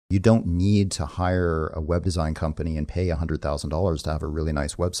You don't need to hire a web design company and pay $100,000 to have a really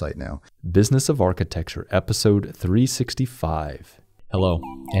nice website now. Business of Architecture, episode 365. Hello,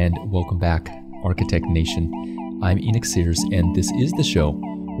 and welcome back, Architect Nation. I'm Enoch Sears, and this is the show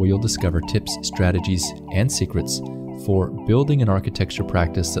where you'll discover tips, strategies, and secrets for building an architecture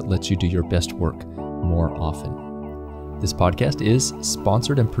practice that lets you do your best work more often. This podcast is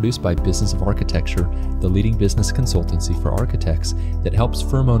sponsored and produced by Business of Architecture, the leading business consultancy for architects that helps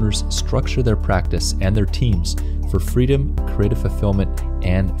firm owners structure their practice and their teams for freedom, creative fulfillment,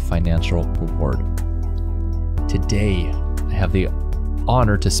 and financial reward. Today, I have the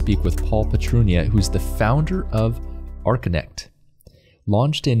honor to speak with Paul Petrunia, who's the founder of Archinect.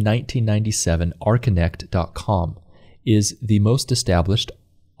 Launched in 1997, Archinect.com is the most established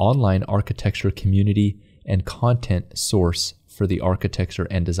online architecture community and content source for the architecture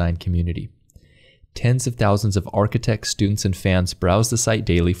and design community. Tens of thousands of architects, students, and fans browse the site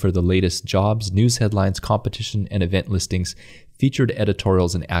daily for the latest jobs, news headlines, competition, and event listings, featured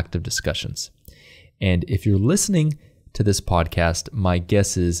editorials, and active discussions. And if you're listening to this podcast, my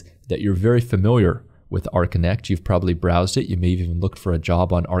guess is that you're very familiar with Archinect. You've probably browsed it. You may have even looked for a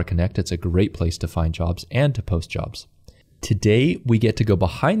job on Archinect. It's a great place to find jobs and to post jobs. Today, we get to go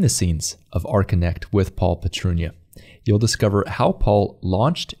behind the scenes of Archinect with Paul Petrunia. You'll discover how Paul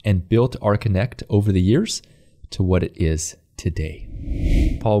launched and built Archinect over the years to what it is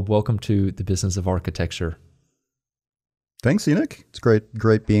today. Paul, welcome to the Business of Architecture. Thanks, Enoch. It's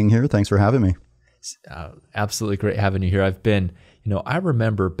great being here. Thanks for having me. Absolutely great having you here. I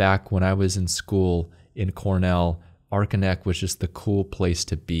remember back when I was in school in Cornell, Archinect was just the cool place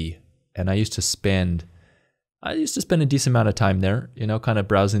to be. And I used to spend a decent amount of time there, kind of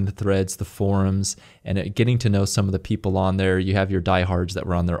browsing the threads, the forums, and getting to know some of the people on there. You have your diehards that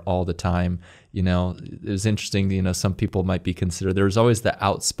were on there all the time. It was interesting, some people might be considered, there's always the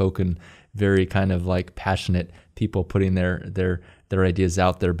outspoken, very kind of like passionate people putting their ideas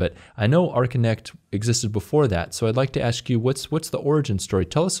out there. But I know Archinect existed before that. So I'd like to ask you, what's the origin story?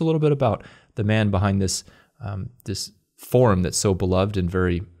 Tell us a little bit about the man behind this forum that's so beloved and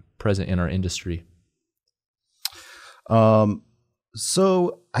very present in our industry.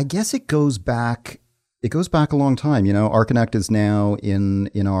 So I guess it goes back a long time. Archinect is now in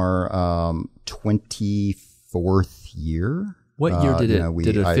our 24th year. What year did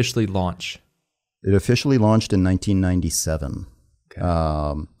it officially launch? It officially launched in 1997. Okay.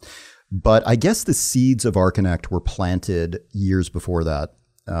 But I guess the seeds of Archinect were planted years before that.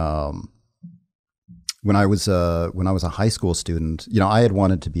 When I was a high school student, I had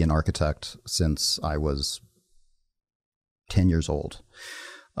wanted to be an architect since I was 10 years old.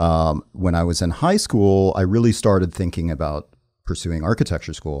 When I was in high school, I really started thinking about pursuing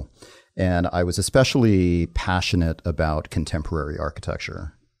architecture school. And I was especially passionate about contemporary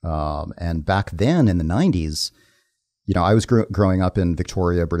architecture. And back then in the 90s, I was growing up in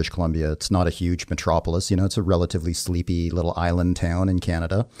Victoria, British Columbia. It's not a huge metropolis. It's a relatively sleepy little island town in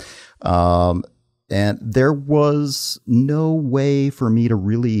Canada. And there was no way for me to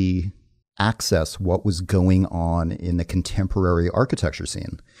really access what was going on in the contemporary architecture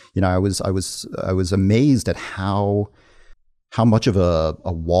scene. I was amazed at how much of a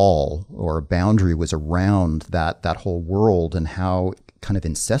wall or a boundary was around that whole world, and how kind of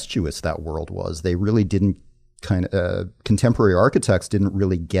incestuous that world was. They really didn't contemporary architects didn't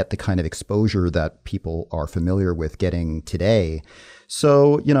really get the kind of exposure that people are familiar with getting today.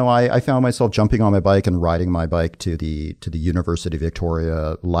 So, I found myself jumping on my bike and riding my bike to the University of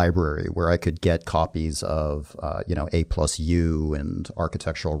Victoria library, where I could get copies of, A+U and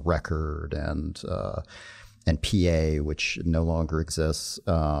Architectural Record and PA, which no longer exists,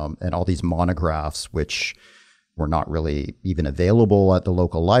 and all these monographs, which were not really even available at the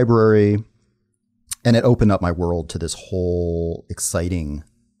local library. And it opened up my world to this whole exciting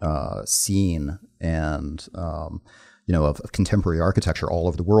scene and of contemporary architecture all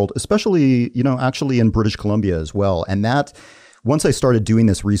over the world, especially, actually in British Columbia as well. And that, once I started doing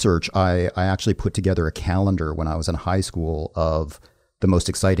this research, I actually put together a calendar when I was in high school of the most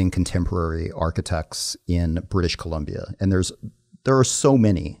exciting contemporary architects in British Columbia. And there are so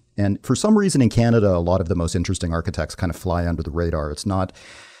many. And for some reason in Canada, a lot of the most interesting architects kind of fly under the radar. It's not,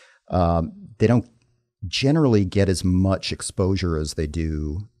 they don't generally get as much exposure as they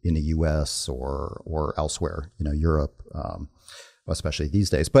do in the US or elsewhere, Europe, especially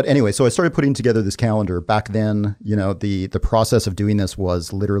these days. But anyway, so I started putting together this calendar. Back then, the process of doing this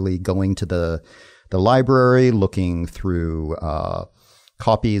was literally going to the library, looking through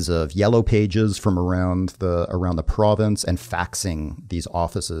copies of yellow pages from around the province, and faxing these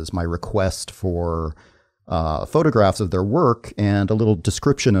offices my request for photographs of their work and a little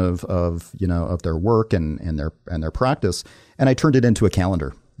description of their work and their practice, and I turned it into a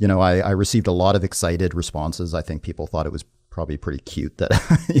calendar. I received a lot of excited responses. I think people thought it was probably pretty cute that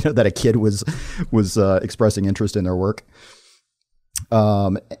that a kid was expressing interest in their work.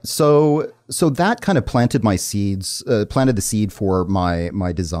 So that kind of planted the seed for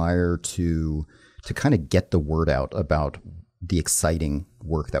my desire to kind of get the word out about the exciting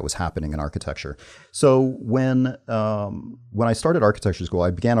work that was happening in architecture. So when I started architecture school,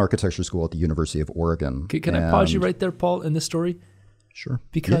 I began architecture school at the University of Oregon. Can I pause you right there, Paul, in this story? Sure.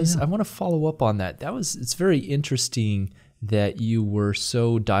 Because I want to follow up on that. It's very interesting that you were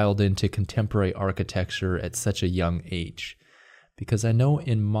so dialed into contemporary architecture at such a young age. Because I know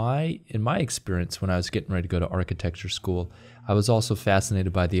in my experience when I was getting ready to go to architecture school, I was also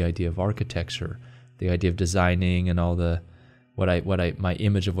fascinated by the idea of architecture, the idea of designing and all the my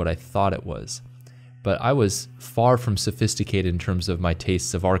image of what I thought it was. But I was far from sophisticated in terms of my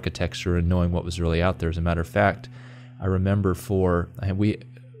tastes of architecture and knowing what was really out there. As a matter of fact, I remember we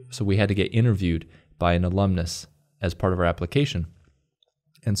had to get interviewed by an alumnus as part of our application.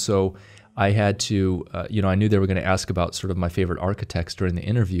 And so I had to, I knew they were going to ask about sort of my favorite architects during the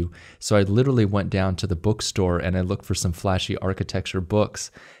interview. So I literally went down to the bookstore and I looked for some flashy architecture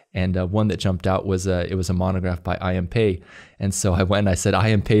books. And one that jumped out was it was a monograph by I.M. Pei. And so I went and I said,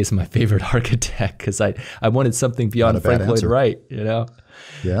 I.M. Pei is my favorite architect because I wanted something beyond Frank Lloyd Wright, Yeah.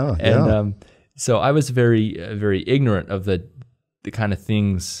 And so I was very, very ignorant of the kind of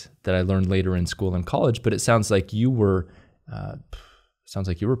things that I learned later in school and college. But it sounds like you were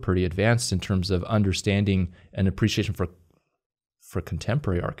pretty advanced in terms of understanding and appreciation for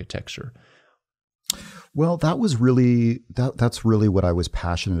contemporary architecture. Well, that's really what I was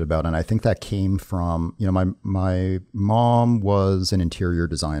passionate about, and I think that came from my mom was an interior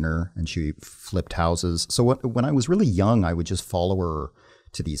designer and she flipped houses. So when I was really young, I would just follow her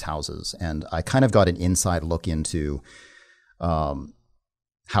to these houses, and I kind of got an inside look into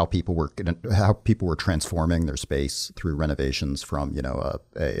how people were transforming their space through renovations from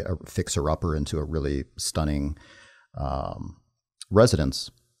a fixer-upper into a really stunning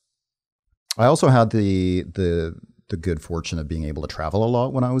residence. I also had the good fortune of being able to travel a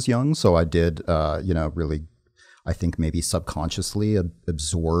lot when I was young, so I did really, I think maybe subconsciously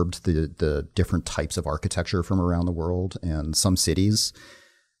absorbed the different types of architecture from around the world, and some cities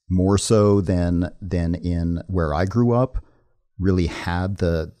more so than in where I grew up really had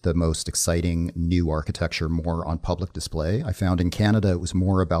the most exciting new architecture more on public display. I found in Canada it was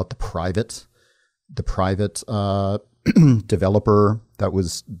more about the private developer that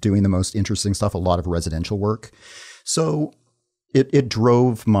was doing the most interesting stuff, a lot of residential work. So it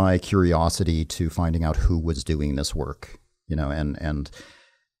drove my curiosity to finding out who was doing this work, and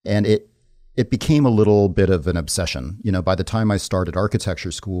it became a little bit of an obsession. By the time I started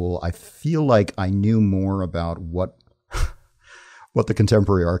architecture school, I feel like I knew more about what the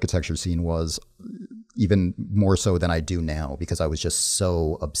contemporary architecture scene was, even more so than I do now, because I was just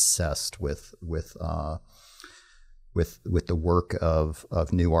so obsessed with the work of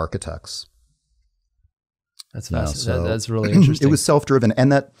new architects. That's fascinating. That's really interesting. It was self-driven,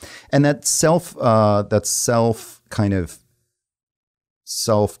 and that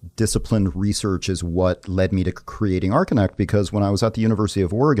self-disciplined research is what led me to creating Archinect. Because when I was at the University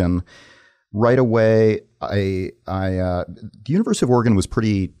of Oregon, right away, the University of Oregon was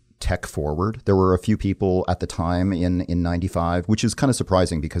pretty tech forward. There were a few people at the time in 95, which is kind of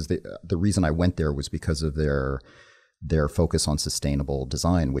surprising because the reason I went there was because of their focus on sustainable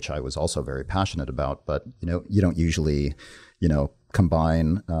design, which I was also very passionate about. But you don't usually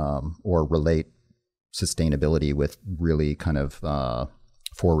combine or relate sustainability with really kind of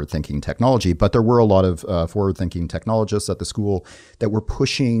forward-thinking technology. But there were a lot of forward-thinking technologists at the school that were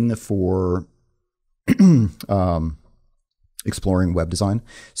pushing for exploring web design.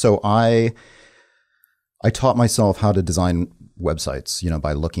 So I taught myself how to design websites,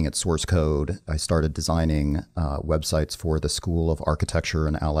 by looking at source code. I started designing websites for the School of Architecture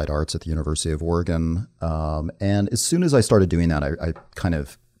and Allied Arts at the University of Oregon. And as soon as I started doing that, I kind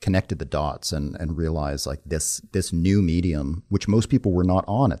of connected the dots and realized like this new medium, which most people were not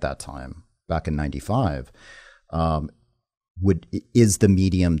on at that time, back in 95, is the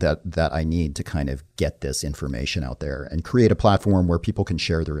medium that I need to kind of get this information out there and create a platform where people can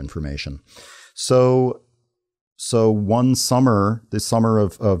share their information. So one summer, this summer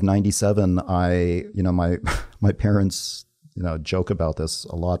of 97, my parents, joke about this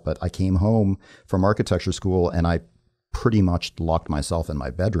a lot, but I came home from architecture school and I pretty much locked myself in my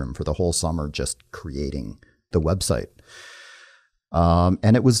bedroom for the whole summer, just creating the website.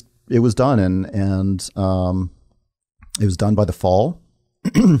 And it was done, and it was done by the fall.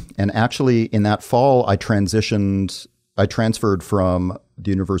 And actually, in that fall, I transferred from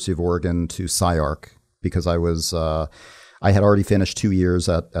the University of Oregon to SciArc because I had already finished 2 years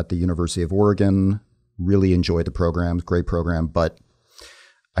at the University of Oregon. Really enjoyed the program, great program, but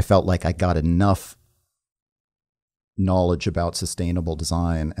I felt like I got enough knowledge about sustainable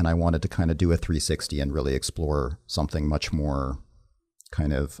design, and I wanted to kind of do a 360 and really explore something much more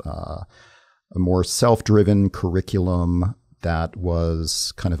kind of a more self-driven curriculum that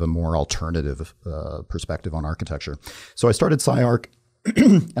was kind of a more alternative perspective on architecture. So I started SciArc,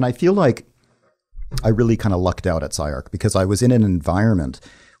 and I feel like I really kind of lucked out at SciArc because I was in an environment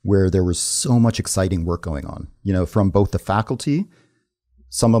where there was so much exciting work going on, you know, from both the faculty.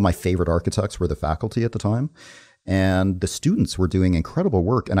 Some of my favorite architects were the faculty at the time, and the students were doing incredible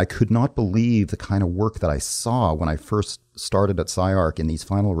work. And I could not believe the kind of work that I saw when I first started at SciArc in these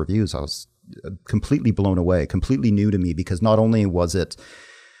final reviews. I was completely blown away, completely new to me, because not only was it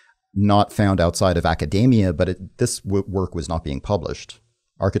not found outside of academia, but this work was not being published.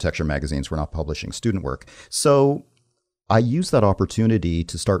 Architecture magazines were not publishing student work. So I used that opportunity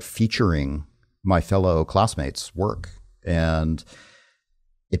to start featuring my fellow classmates' work. And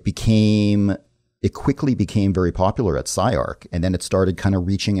it quickly became very popular at SciArc. And then it started kind of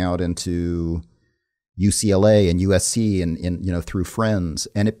reaching out into UCLA and USC and you know, through friends.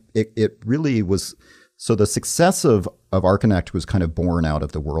 And it really was, so the success of Archinect was kind of born out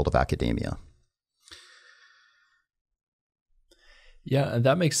of the world of academia. Yeah,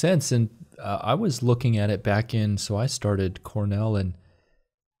 that makes sense. And I was looking at it back in, so I started Cornell in,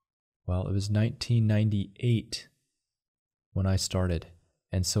 well, it was 1998 when I started.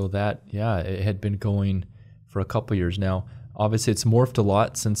 And so that, yeah, it had been going for a couple years now. Obviously, it's morphed a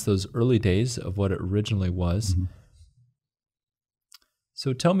lot since those early days of what it originally was. Mm-hmm.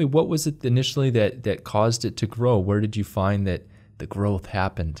 So tell me, what was it initially that caused it to grow? Where did you find that the growth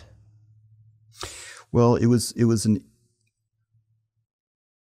happened? Well, it was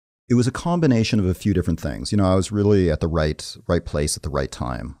a combination of a few different things. You know, I was really at the right place at the right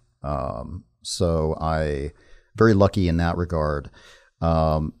time. So I very lucky in that regard.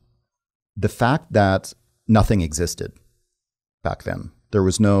 The fact that nothing existed back then. There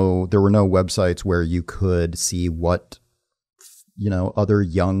were no websites where you could see what, you know, other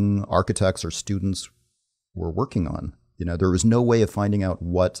young architects or students were working on. You know, there was no way of finding out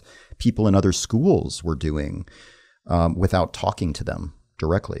what people in other schools were doing without talking to them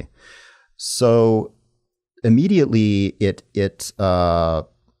directly. So immediately it fed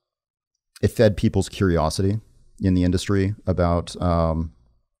people's curiosity in the industry about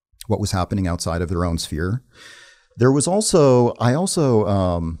what was happening outside of their own sphere. There was also, I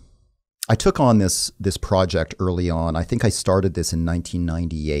took on this project early on. I think I started this in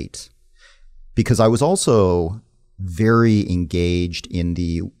 1998 because I was also very engaged in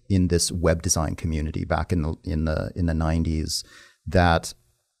this web design community back in the 90s. That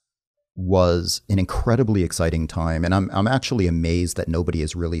was an incredibly exciting time, and I'm actually amazed that nobody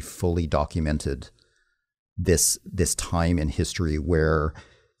has really fully documented this time in history where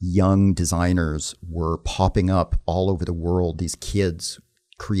young designers were popping up all over the world, these kids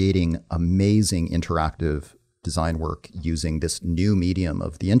creating amazing interactive design work using this new medium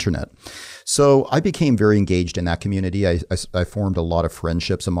of the internet. So I became very engaged in that community. I formed a lot of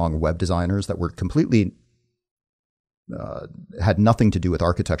friendships among web designers that were completely had nothing to do with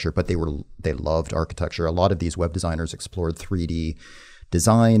architecture, but they loved architecture. A lot of these web designers explored 3D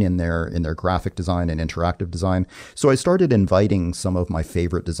design in their graphic design and interactive design. So I started inviting some of my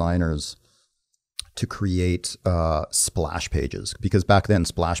favorite designers to create splash pages, because back then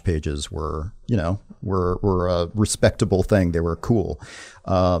splash pages were a respectable thing. They were cool.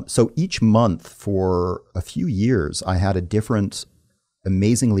 So each month for a few years, I had a different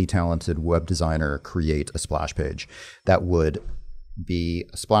amazingly talented web designer create a splash page that would be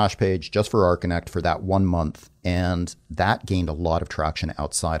a splash page just for Archinect for that 1 month. And that gained a lot of traction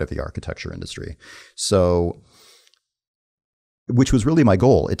outside of the architecture industry. So, which was really my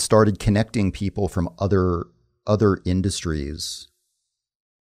goal. It started connecting people from other industries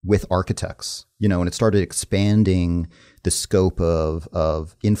with architects, you know, and it started expanding the scope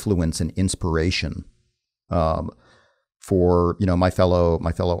of influence and inspiration for, you know, my fellow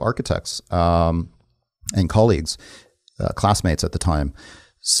architects and colleagues, classmates at the time.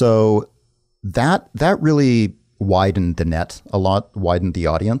 So that really widened the net a lot, widened the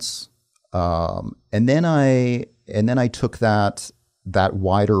audience, and then I took that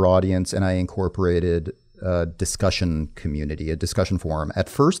wider audience and I incorporated a discussion community, a discussion forum. At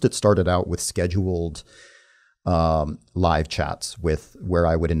first, it started out with scheduled live chats where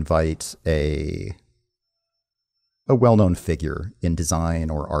I would invite a well-known figure in design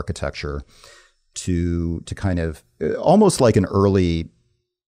or architecture to kind of almost like an early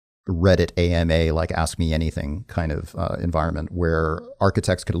Reddit AMA, like Ask Me Anything kind of environment where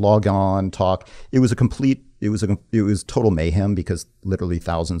architects could log on, talk. It was total mayhem because literally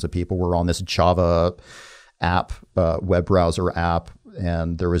thousands of people were on this Java app, web browser app,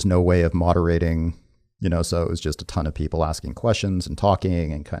 and there was no way of moderating, so it was just a ton of people asking questions and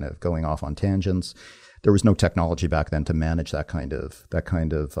talking and kind of going off on tangents. There was no technology back then to manage that kind of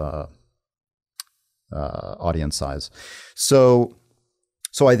audience size. So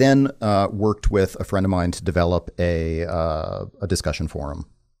I then worked with a friend of mine to develop a discussion forum,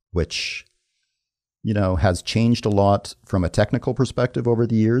 which has changed a lot from a technical perspective over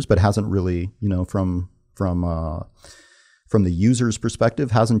the years, but hasn't really, from the user's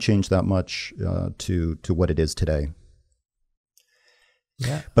perspective, hasn't changed that much to what it is today.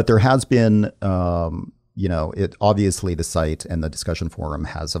 Yeah. But there has been, it obviously the site and the discussion forum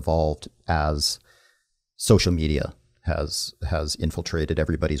has evolved as social media has infiltrated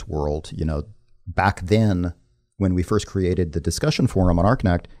everybody's world. Back then, when we first created the discussion forum on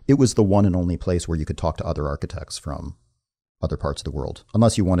Archinect, it was the one and only place where you could talk to other architects from other parts of the world,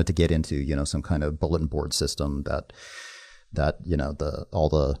 unless you wanted to get into, some kind of bulletin board system that all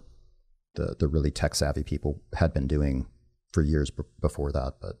the really tech savvy people had been doing for years before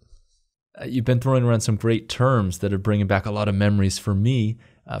that. But you've been throwing around some great terms that are bringing back a lot of memories for me.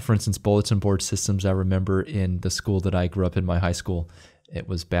 For instance, bulletin board systems. I remember in the school that I grew up in, my high school, it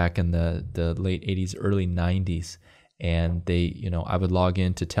was back in the late 80s, early 90s. And I would log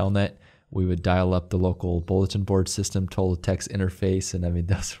into Telnet. We would dial up the local bulletin board system, total text interface. And I mean,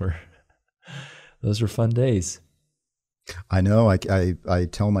 those were fun days. I know. I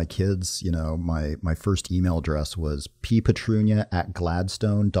tell my kids, my first email address was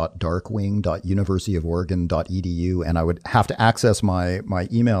ppetrunia@gladstone.darkwing.universityoforegon.edu, and I would have to access my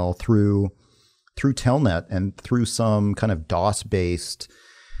email through Telnet and through some kind of DOS-based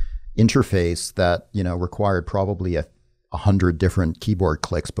interface that required probably 100 different keyboard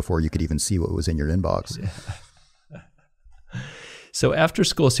clicks before you could even see what was in your inbox. Yeah. So after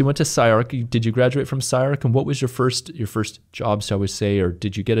school, so you went to SciArc. Did you graduate from SciArc? And what was your first job, shall we say, or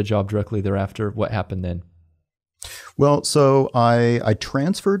did you get a job directly thereafter? What happened then? Well, so I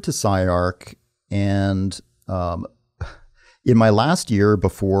transferred to SciArc, and in my last year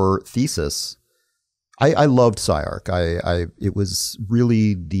before thesis, I loved SciArc. It was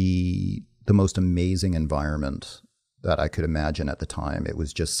really the most amazing environment that I could imagine at the time. It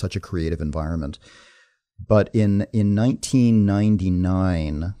was just such a creative environment. But in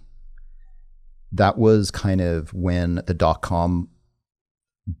 1999, that was kind of when the dot-com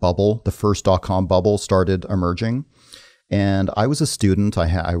bubble, the first dot-com bubble, started emerging. And I was a student.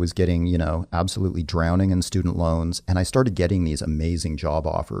 I was getting, absolutely drowning in student loans. And I started getting these amazing job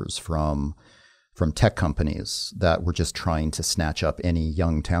offers from tech companies that were just trying to snatch up any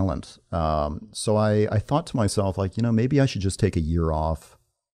young talent. So I thought to myself, maybe I should just take a year off,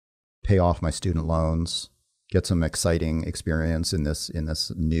 pay off my student loans, get some exciting experience in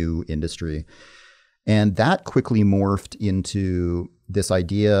this new industry. And that quickly morphed into this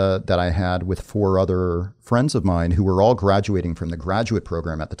idea that I had with 4 other friends of mine who were all graduating from the graduate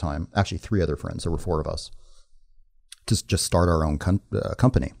program at the time. Actually, 3 other friends. There were 4 of us. To just start our own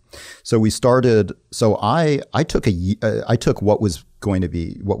company. So we started. So I took what was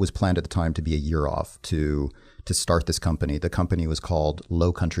planned at the time to be a year off to start this company. The company was called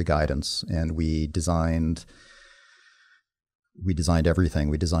Low Country Guidance, and we designed everything.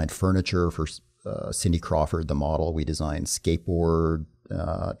 We designed furniture for Cindy Crawford, the model. We designed skateboard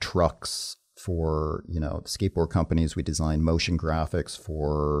trucks for skateboard companies. We designed motion graphics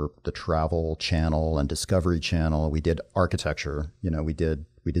for the Travel Channel and Discovery Channel. We did architecture.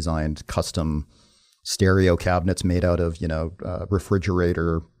 We designed custom stereo cabinets made out of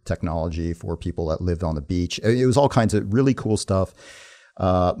refrigerator technology for people that lived on the beach. It was all kinds of really cool stuff.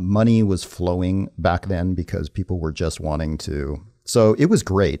 Money was flowing back then because people were just wanting to. So it was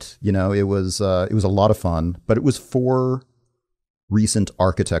great. It was a lot of fun, but it was for recent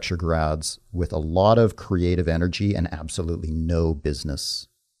architecture grads with a lot of creative energy and absolutely no business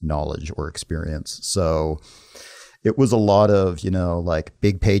knowledge or experience. So it was a lot of,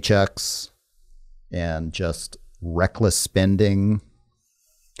 big paychecks and just reckless spending,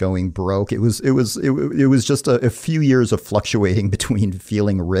 going broke. It was just a few years of fluctuating between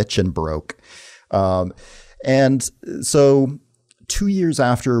feeling rich and broke. And so 2 years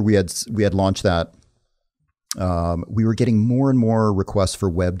after we had launched that we were getting more and more requests for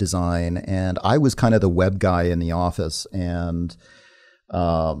web design, and I was kind of the web guy in the office. And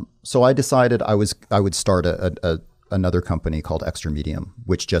so I decided I would start another company called Extra Medium,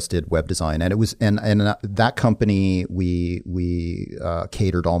 which just did web design. And it was and that company we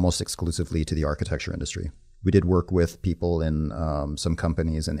catered almost exclusively to the architecture industry. We did work with people in some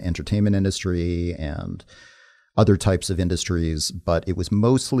companies in the entertainment industry and other types of industries, but it was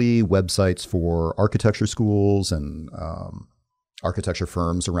mostly websites for architecture schools and architecture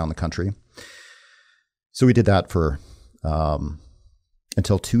firms around the country. So we did that for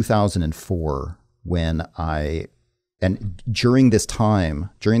until 2004, when during the time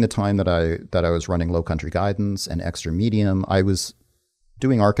that I was running Low Country Guidance and Extra Medium, I was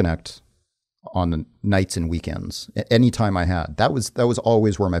doing Archinect on the nights and weekends, anytime I had. That was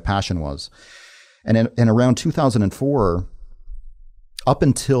always where my passion was. And around 2004, up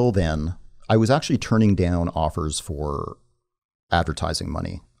until then, I was actually turning down offers for advertising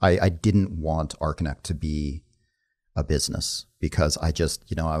money. I didn't want Archinect to be a business, because I just,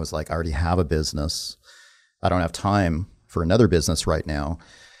 I was like, I already have a business. I don't have time for another business right now.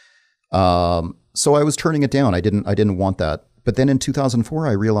 So I was turning it down. I didn't want that. But then in 2004,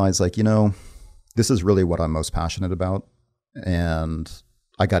 I realized, like, this is really what I'm most passionate about, and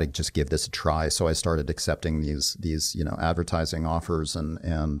I got to just give this a try. So I started accepting these advertising offers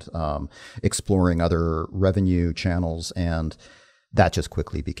and exploring other revenue channels, and that just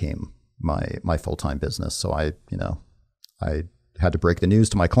quickly became my full-time business. So I had to break the news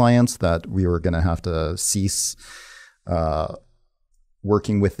to my clients that we were going to have to cease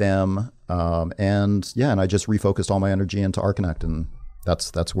working with them, and I just refocused all my energy into Archinect, and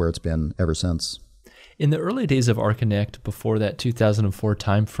that's where it's been ever since. In the early days of Archinect, before that 2004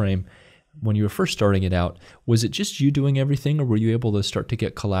 timeframe, when you were first starting it out, was it just you doing everything, or were you able to start to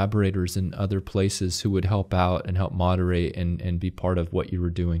get collaborators in other places who would help out and help moderate and be part of what you were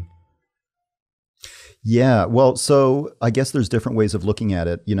doing? Yeah, well, so I guess there's different ways of looking at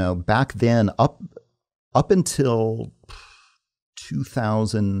it. Back then, up until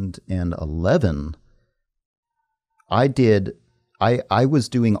 2011, I was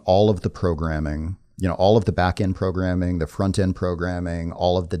doing all of the programming. All of the back-end programming, the front-end programming,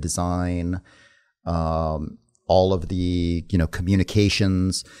 all of the design, all of the,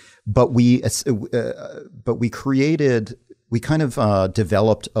 communications. But we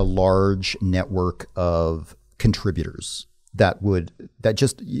developed a large network of contributors that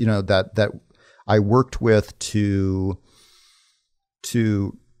I worked with to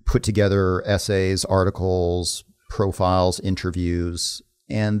put together essays, articles, profiles, interviews.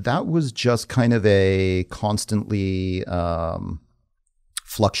 And that was just kind of a constantly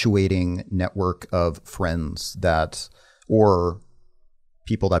fluctuating network of friends or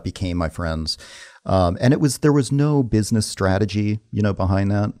people that became my friends. And there was no business strategy,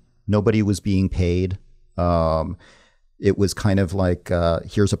 behind that. Nobody was being paid. It was kind of like,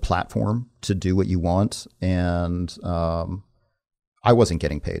 here's a platform to do what you want. And I wasn't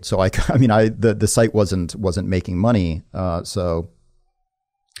getting paid. So the site wasn't making money.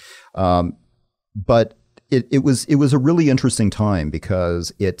 But it was a really interesting time,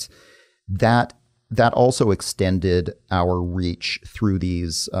 because that also extended our reach through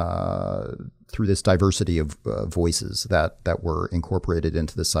this diversity of voices that were incorporated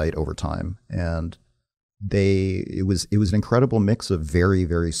into the site over time. And it was an incredible mix of very,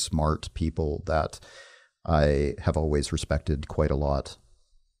 very smart people that I have always respected quite a lot.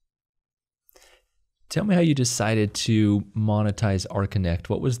 Tell me how you decided to monetize Archinect.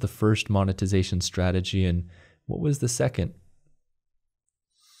 What was the first monetization strategy, and what was the second?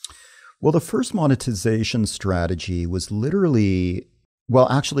 Well, the first monetization strategy was literally,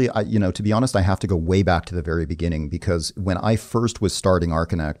 actually, to be honest, I have to go way back to the very beginning, because when I first was starting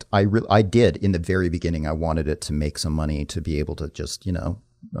Archinect, I did, in the very beginning, I wanted it to make some money to be able to just,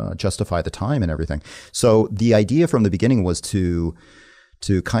 justify the time and everything. So the idea from the beginning was to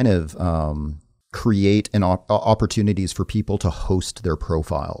kind of create opportunities for people to host their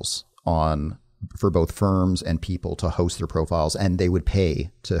profiles for both firms and people to host their profiles, and they would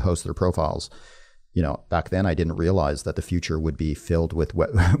pay to host their profiles. Back then I didn't realize that the future would be filled with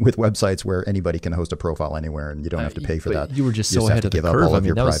with websites where anybody can host a profile anywhere, and you don't have to pay for that. You were just so ahead of the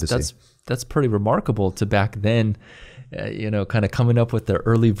curve. That's pretty remarkable to back then, kind of coming up with the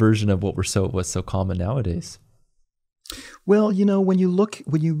early version of what's so common nowadays. Well, when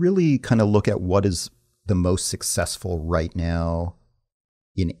you really kind of look at what is the most successful right now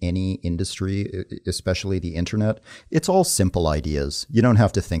in any industry, especially the internet, it's all simple ideas. You don't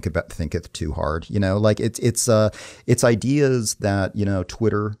have to think it too hard. It's ideas that,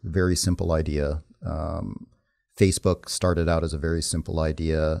 Twitter, very simple idea. Facebook started out as a very simple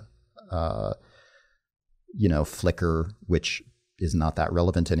idea. Flickr, which is not that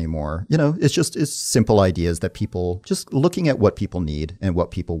relevant anymore. It's simple ideas that people just looking at what people need and what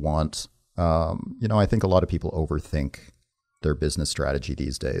people want. I think a lot of people overthink their business strategy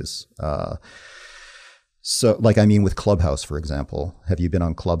these days. With Clubhouse, for example, have you been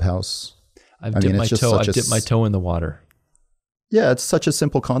on Clubhouse? I've dipped my toe in the water. Yeah, it's such a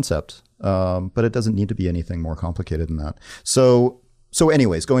simple concept, but it doesn't need to be anything more complicated than that. So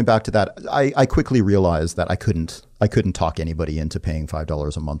anyways, going back to that, I quickly realized that I couldn't talk anybody into paying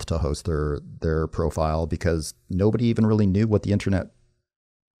 $5 a month to host their profile, because nobody even really knew what the internet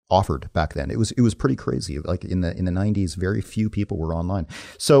offered back then. It was pretty crazy. Like in the 90s, very few people were online.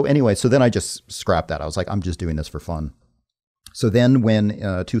 So anyway, so then I just scrapped that. I was like, I'm just doing this for fun. So then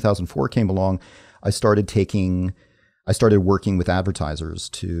when 2004 came along, I started working with advertisers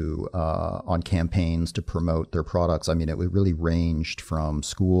on campaigns to promote their products. I mean, it really ranged from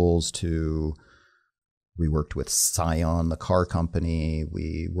schools to, we worked with Scion, the car company.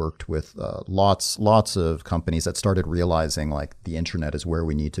 We worked with lots of companies that started realizing like the internet is where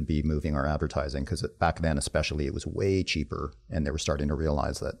we need to be moving our advertising, because back then especially it was way cheaper, and they were starting to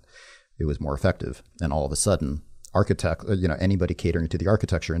realize that it was more effective. And all of a sudden, anybody catering to the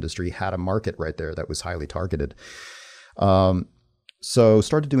architecture industry had a market right there that was highly targeted. So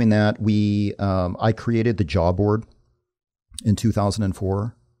started doing that. I created the job board in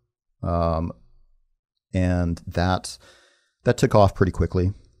 2004. And that took off pretty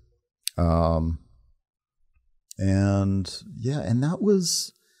quickly. And that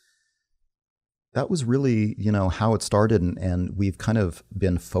was really, how it started. And we've kind of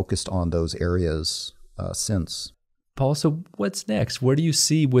been focused on those areas, since. Paul, so what's next? Where do you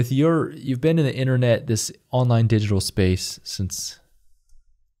see you've been in the internet, this online digital space since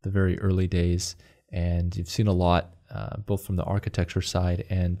the very early days, and you've seen a lot, both from the architecture side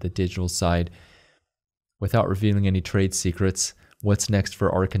and the digital side. Without revealing any trade secrets, what's next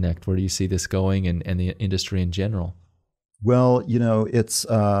for Archinect? Where do you see this going, and the industry in general? Well, it's,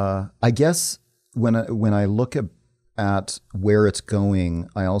 I guess when I look at where it's going,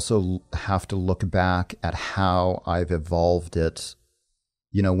 I also have to look back at how I've evolved it.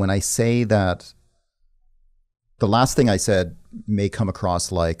 When I say that, the last thing I said may come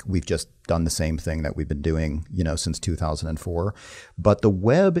across like we've just done the same thing that we've been doing, since 2004. But the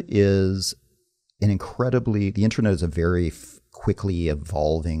web is the internet is a very quickly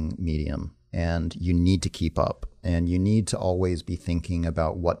evolving medium, and you need to keep up, and you need to always be thinking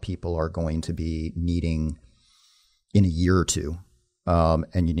about what people are going to be needing in a year or two.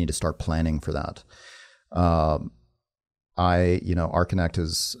 And you need to start planning for that. Archinect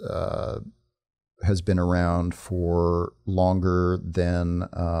has been around for longer than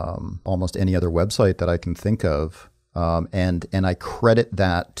almost any other website that I can think of. And I credit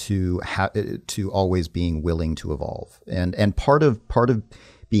that to always being willing to evolve. And part of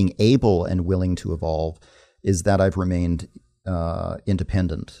being able and willing to evolve is that I've remained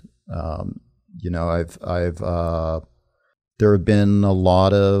independent. There have been a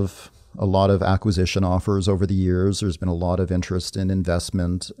lot of acquisition offers over the years. There's been a lot of interest in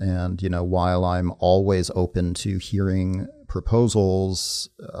investment, and while I'm always open to hearing proposals,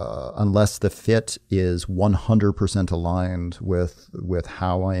 unless the fit is 100% aligned with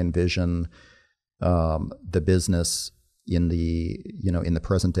how I envision the business in the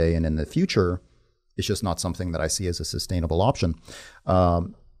present day and in the future, it's just not something that I see as a sustainable option.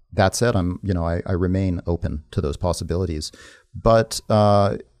 That said, I remain open to those possibilities. But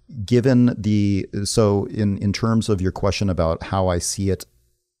in terms of your question about how I see it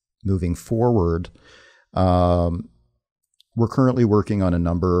moving forward, we're currently working on a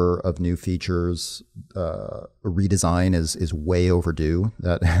number of new features. A redesign is way overdue,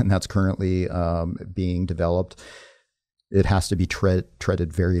 and that's currently being developed. It has to be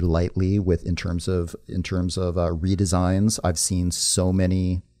treaded very lightly in terms of redesigns. I've seen so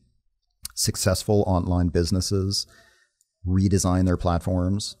many successful online businesses redesign their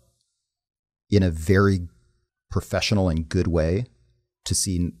platforms in a very professional and good way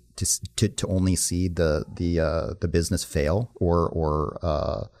to only see the business fail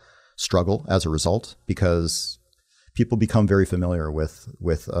or struggle as a result, because people become very familiar with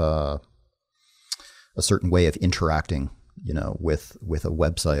a certain way of interacting, with a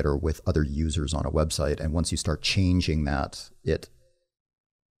website or with other users on a website. And once you start changing that, it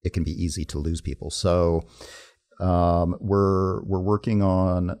can be easy to lose people. So we're working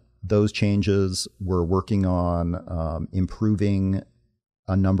on those changes. We're working on improving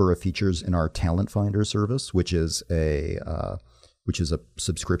a number of features in our Talent Finder service, which is which is a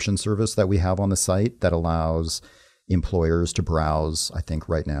subscription service that we have on the site that allows employers to browse. I think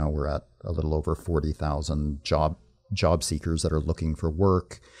right now we're at a little over 40,000 job seekers that are looking for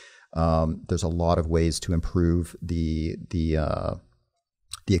work. There's a lot of ways to improve the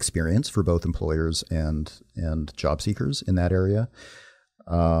experience for both employers and job seekers in that area.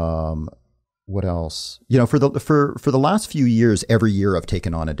 What else? For the last few years, every year I've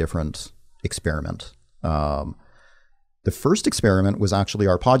taken on a different experiment. The first experiment was actually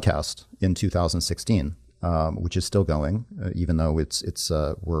our podcast in 2016, which is still going, even though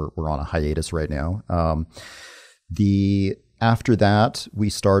we're on a hiatus right now. After that, we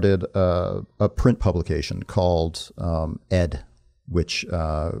started a print publication called Ed, which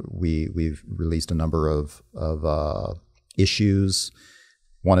we've released a number of issues.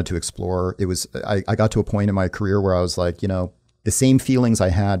 Wanted to explore. I got to a point in my career where I was like, the same feelings I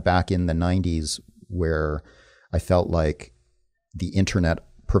had back in the 90s, where I felt like the internet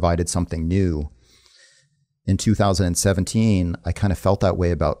provided something new. In 2017, I kind of felt that way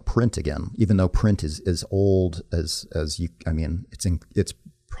about print again, even though print is as old as you. I mean, it's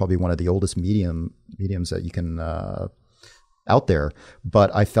probably one of the oldest mediums that you can out there. But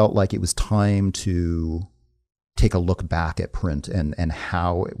I felt like it was time to take a look back at print and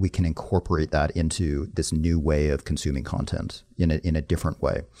how we can incorporate that into this new way of consuming content in a different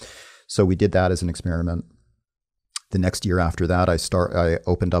way. So we did that as an experiment. The next year after that, I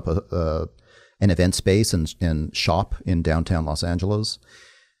opened up an event space and shop in downtown Los Angeles.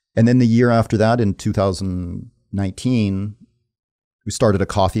 And then the year after that, in 2019, we started a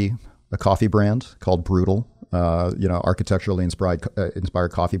coffee brand called Brutal, architecturally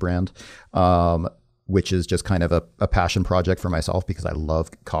inspired coffee brand, which is just kind of a passion project for myself because I love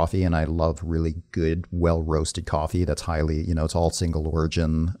coffee and I love really good, well-roasted coffee that's highly, it's all single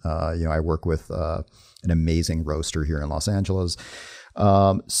origin. I work with an amazing roaster here in Los Angeles.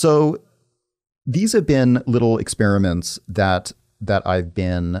 So these have been little experiments that I've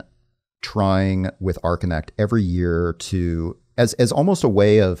been trying with Archinect every year as almost a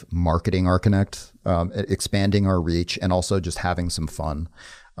way of marketing Archinect, expanding our reach, and also just having some fun.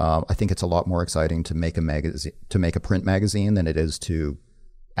 I think it's a lot more exciting to make a print magazine than it is to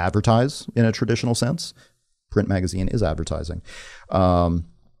advertise in a traditional sense. Print magazine is advertising, and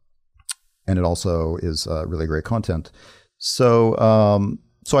it also is really great content. So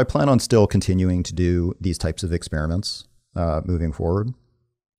I plan on still continuing to do these types of experiments moving forward.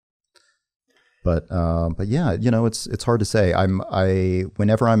 But yeah, it's hard to say.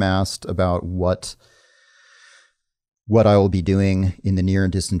 Whenever I'm asked about what I will be doing in the near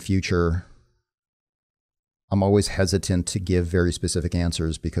and distant future, I'm always hesitant to give very specific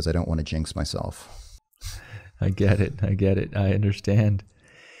answers because I don't want to jinx myself. I get it. I understand.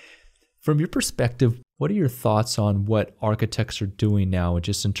 From your perspective, what are your thoughts on what architects are doing now,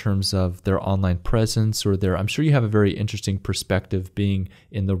 just in terms of their online presence or I'm sure you have a very interesting perspective being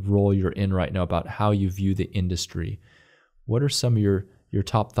in the role you're in right now about how you view the industry. What are some of your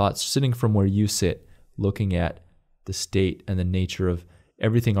top thoughts sitting from where you sit, looking at the state and the nature of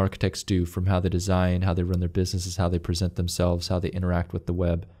everything architects do, from how they design, how they run their businesses, how they present themselves, how they interact with the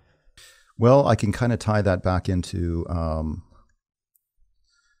web? Well, I can kind of tie that back into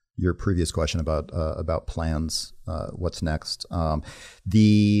your previous question about plans, what's next.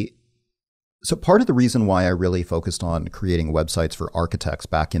 So part of the reason why I really focused on creating websites for architects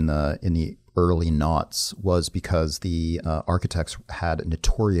back in the early noughts was because the architects had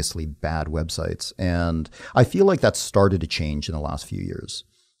notoriously bad websites. And I feel like that's started to change in the last few years.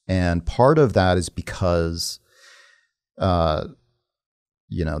 And part of that is because, the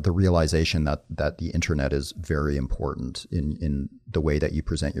realization that the internet is very important in the way that you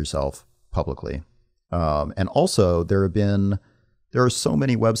present yourself publicly. And also there are so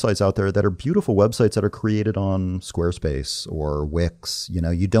many websites out there that are beautiful websites that are created on Squarespace or Wix.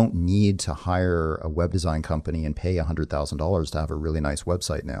 You don't need to hire a web design company and pay $100,000 to have a really nice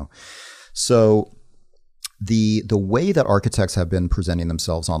website now. So the way that architects have been presenting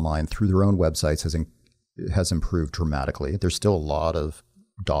themselves online through their own websites has improved dramatically. There's still a lot of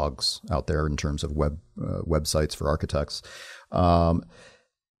dogs out there in terms of websites for architects.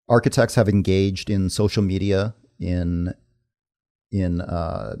 Architects have engaged in social media in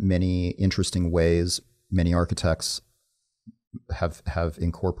many interesting ways. Many architects have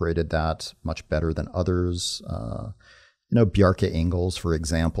incorporated that much better than others. Bjarke Ingels, for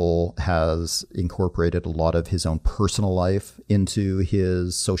example, has incorporated a lot of his own personal life into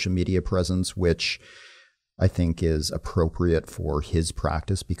his social media presence, which I think is appropriate for his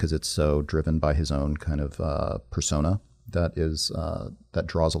practice because it's so driven by his own kind of persona that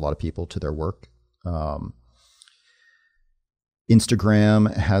draws a lot of people to their work.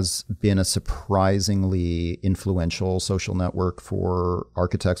 Instagram has been a surprisingly influential social network for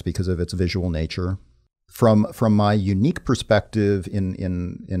architects because of its visual nature. From my unique perspective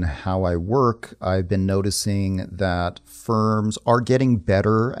in how I work, I've been noticing that firms are getting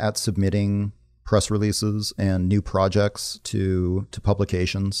better at submitting press releases and new projects to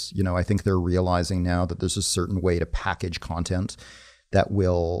publications. I think they're realizing now that there's a certain way to package content that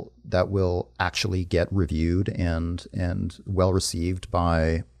will actually get reviewed and well received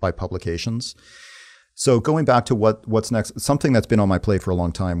by publications. So going back to what's next, something that's been on my plate for a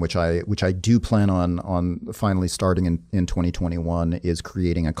long time, which I do plan on finally starting in 2021, is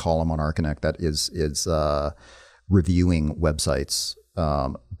creating a column on Archinect that is reviewing websites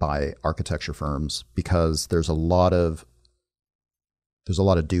by architecture firms, because there's a lot of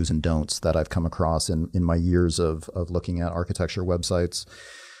do's and don'ts that I've come across in my years of looking at architecture websites,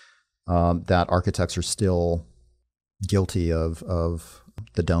 that architects are still guilty of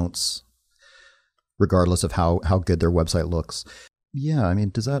the don'ts, regardless of how good their website looks. Yeah, I mean,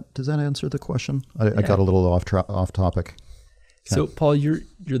 does that answer the question? I got a little off topic. So, Paul, you're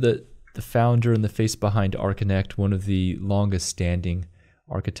the founder and the face behind Archinect, one of the longest standing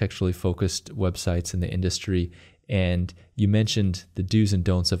architecturally focused websites in the industry. And you mentioned the do's and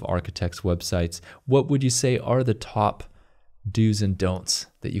don'ts of architects' websites. What would you say are the top do's and don'ts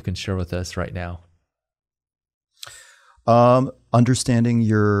that you can share with us right now? Understanding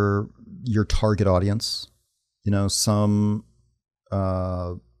your target audience. What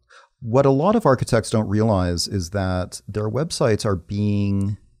a lot of architects don't realize is that their websites are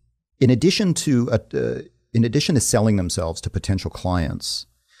being, in addition to selling themselves to potential clients,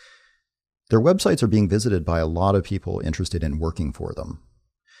 their websites are being visited by a lot of people interested in working for them.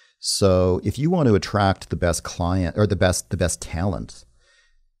 So if you want to attract the best client or the best talent,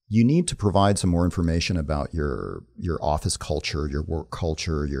 you need to provide some more information about your office culture, your work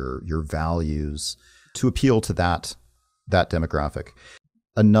culture, your values, to appeal to that demographic.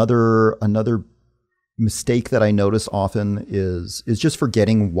 Another mistake that I notice often is just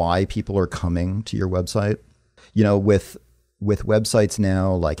forgetting why people are coming to your website. With websites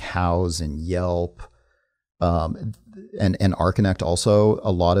now like Houzz and Yelp, and Archinect also,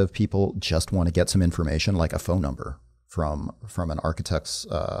 a lot of people just want to get some information, like a phone number from an architect's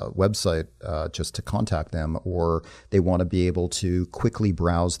website, just to contact them, or they want to be able to quickly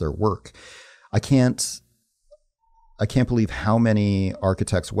browse their work. I can't believe how many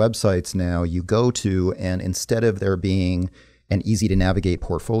architects' websites now you go to, and instead of there being an easy to navigate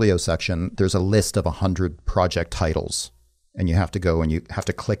portfolio section, there's a list of 100 project titles. And you have to go and you have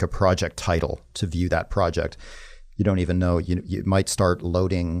to click a project title to view that project. You don't even know, you might start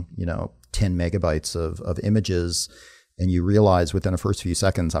loading, 10 megabytes of images, and you realize within the first few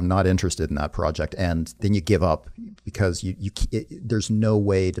seconds, I'm not interested in that project. And then you give up because there's no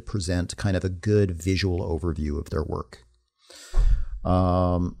way to present kind of a good visual overview of their work.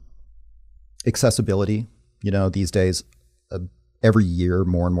 Accessibility, these days, every year,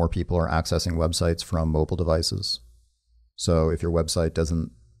 more and more people are accessing websites from mobile devices. So if your website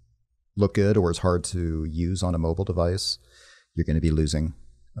doesn't look good or is hard to use on a mobile device, you're going to be losing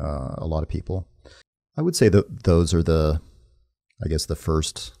a lot of people. I would say that those are the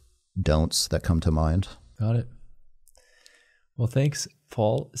first don'ts that come to mind. Got it. Well, thanks,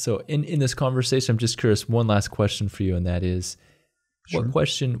 Paul. So in this conversation, I'm just curious, one last question for you, and that is, sure.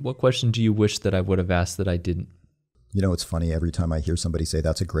 What question do you wish that I would have asked that I didn't? It's funny, every time I hear somebody say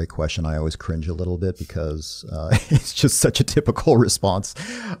that's a great question, I always cringe a little bit because it's just such a typical response.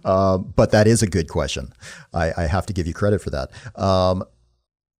 But that is a good question. I have to give you credit for that.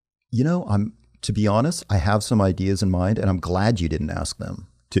 To be honest, I have some ideas in mind, and I'm glad you didn't ask them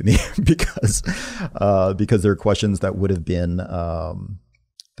to me because they're questions that would have been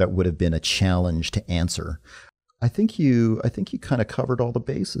a challenge to answer. I think you kind of covered all the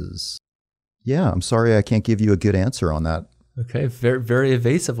bases. Yeah, I'm sorry I can't give you a good answer on that. Okay, very, very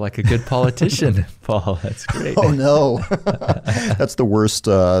evasive, like a good politician, Paul. That's great. Oh no, that's the worst.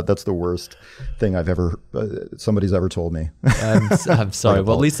 That's the worst thing I've ever somebody's ever told me. I'm sorry.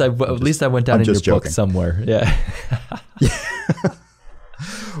 Well, at least I went down in your book somewhere. Yeah.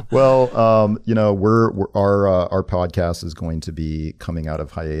 Well, our podcast is going to be coming out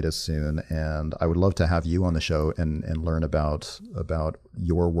of hiatus soon, and I would love to have you on the show and learn about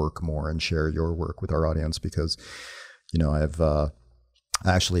your work more and share your work with our audience, because I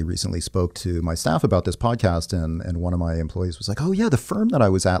actually recently spoke to my staff about this podcast, and one of my employees was like, "Oh yeah, the firm that I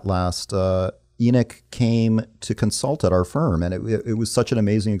was at last, Enoch came to consult at our firm, and it was such an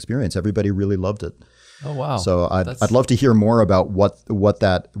amazing experience. Everybody really loved it." Oh wow! So I'd love to hear more about what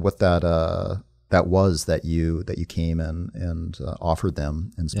that that was that you came and offered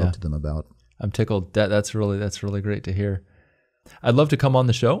them and spoke to them about. I'm tickled. That's really great to hear. I'd love to come on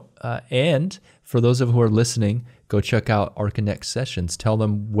the show. And for those of you who are listening, go check out Archinect sessions. Tell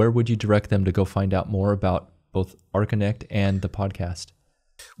them, where would you direct them to go find out more about both Archinect and the podcast?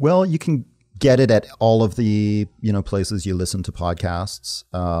 Well, you can get it at all of the places you listen to podcasts,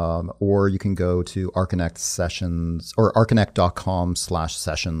 or you can go to Archinect sessions or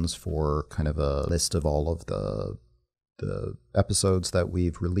archinect.com/sessions for kind of a list of all of the episodes that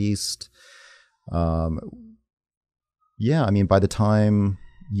we've released. Yeah, I mean, by the time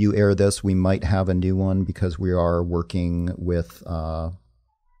you air this, we might have a new one because we are working with an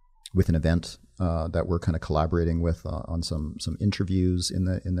event that we're kind of collaborating with on some interviews in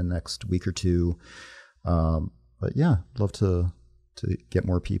the next week or two. But yeah, love to get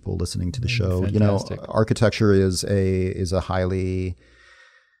more people listening to the show. Fantastic. Architecture is a highly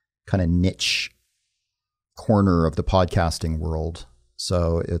kind of niche corner of the podcasting world.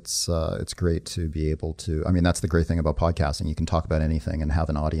 So it's great to be able to, I mean, that's the great thing about podcasting. You can talk about anything and have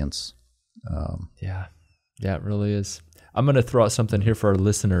an audience. Yeah, it really is. I'm going to throw out something here for our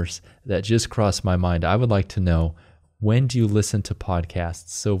listeners that just crossed my mind. I would like to know, when do you listen to podcasts?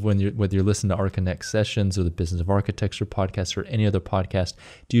 So whether you're listening to Archinect Sessions or the Business of Architecture podcast or any other podcast,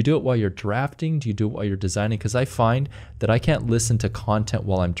 do you do it while you're drafting? Do you do it while you're designing? Because I find that I can't listen to content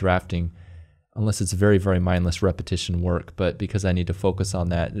while I'm drafting unless it's very, very mindless repetition work, but because I need to focus on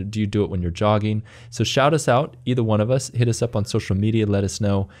that. Do you do it when you're jogging? So shout us out, either one of us. Hit us up on social media. Let us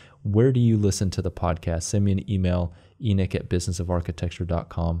know, where do you listen to the podcast? Send me an email,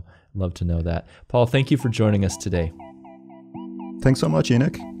 enoch@businessofarchitecture.com. Love to know that. Paul, thank you for joining us today. Thanks so much,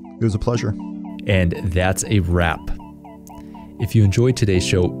 Enoch. It was a pleasure. And that's a wrap. If you enjoyed today's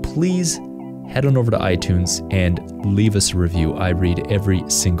show, please head on over to iTunes and leave us a review. I read every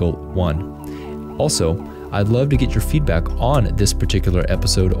single one. Also, I'd love to get your feedback on this particular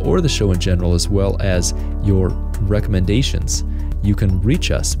episode or the show in general, as well as your recommendations. You can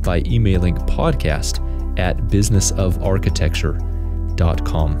reach us by emailing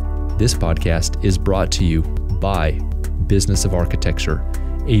podcast@businessofarchitecture.com. This podcast is brought to you by Business of Architecture,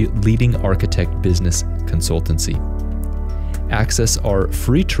 a leading architect business consultancy. Access our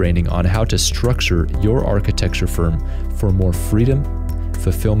free training on how to structure your architecture firm for more freedom,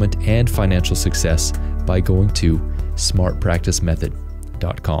 fulfillment, and financial success by going to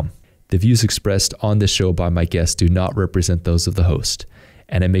smartpracticemethod.com. The views expressed on this show by my guests do not represent those of the host,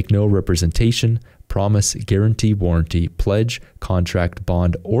 and I make no representation, promise, guarantee, warranty, pledge, contract,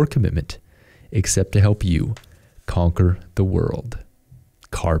 bond, or commitment except to help you conquer the world.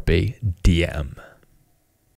 Carpe Diem.